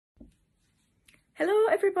Hello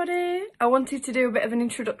everybody! I wanted to do a bit of an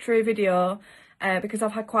introductory video because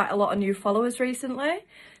I've had quite a lot of new followers recently.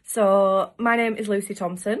 So my name is Lucy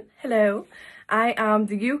Thompson. Hello. I am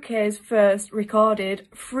the UK's first recorded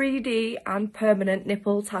 3D and permanent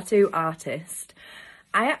nipple tattoo artist.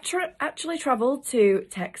 I actually travelled to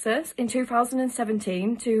Texas in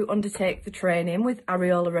 2017 to undertake the training with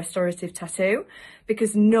areola restorative tattoo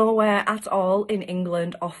because nowhere at all in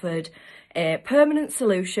England offered a permanent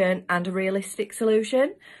solution and a realistic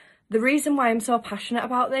solution. The reason why I'm so passionate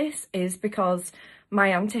about this is because my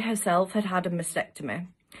auntie herself had had a mastectomy.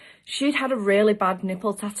 She'd had a really bad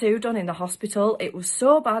nipple tattoo done in the hospital. It was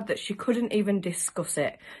so bad that she couldn't even discuss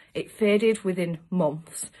it. It faded within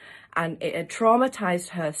months and it had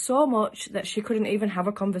traumatised her so much that she couldn't even have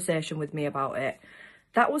a conversation with me about it.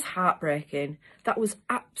 That was heartbreaking. That was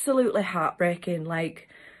absolutely heartbreaking. Like,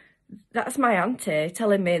 that's my auntie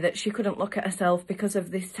telling me that she couldn't look at herself because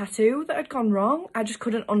of this tattoo that had gone wrong. I just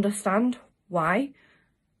couldn't understand why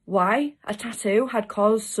a tattoo had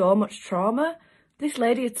caused so much trauma. This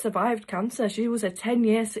lady had survived cancer. She was a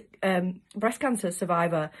 10-year breast cancer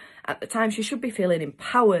survivor. At the time, she should be feeling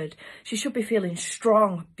empowered. She should be feeling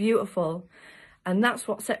strong, beautiful. And that's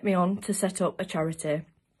what set me on to set up a charity.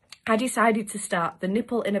 I decided to start the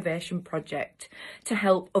Nipple Innovation Project to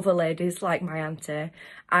help other ladies like my auntie.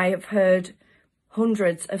 I have heard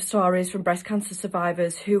hundreds of stories from breast cancer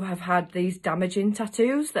survivors who have had these damaging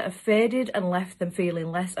tattoos that have faded and left them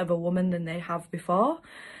feeling less of a woman than they have before.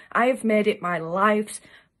 I have made it my life's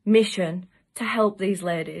mission to help these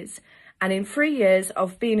ladies. And in 3 years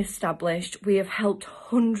of being established, we have helped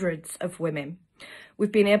hundreds of women.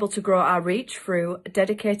 We've been able to grow our reach through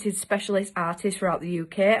dedicated specialist artists throughout the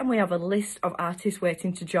UK, and we have a list of artists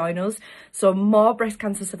waiting to join us so more breast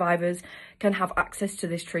cancer survivors can have access to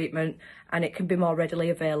this treatment and it can be more readily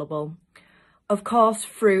available. Of course,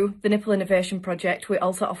 through the Nipple Innovation Project, we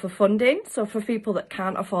also offer funding. So for people that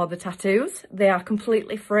can't afford the tattoos, they are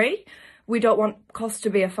completely free. We don't want cost to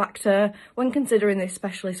be a factor when considering this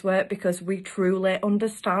specialist work because we truly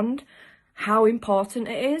understand how important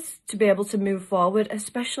it is to be able to move forward,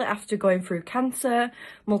 especially after going through cancer,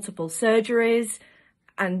 multiple surgeries,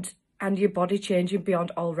 and your body changing beyond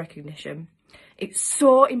all recognition. It's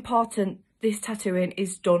so important this tattooing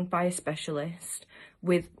is done by a specialist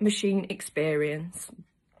with machine experience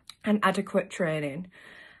and adequate training.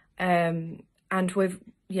 And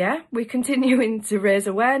we're continuing to raise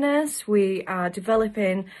awareness. We are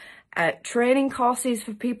developing training courses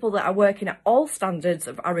for people that are working at all standards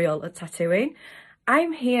of areola tattooing.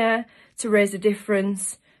 I'm here to raise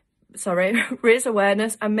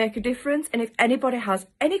awareness and make a difference. And if anybody has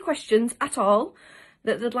any questions at all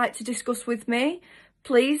that they'd like to discuss with me,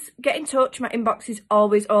 please get in touch. My inbox is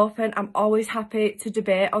always open. I'm always happy to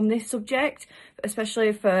debate on this subject,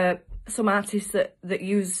 especially for some artists that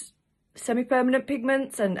use semi-permanent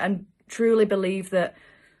pigments and truly believe that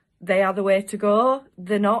they are the way to go.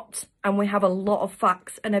 They're not, and we have a lot of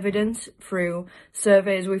facts and evidence through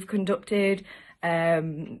surveys we've conducted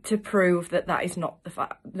to prove that that is not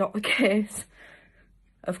the case.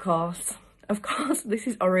 Of course, this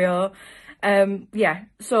is Oreo.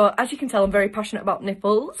 So as you can tell, I'm very passionate about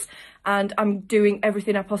nipples and I'm doing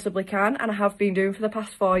everything I possibly can, and I have been doing for the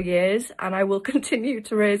past 4 years, and I will continue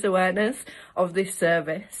to raise awareness of this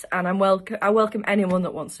service, and I welcome anyone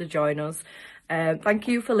that wants to join us. Thank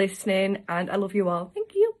you for listening, and I love you all.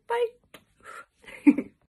 Thank you. Bye.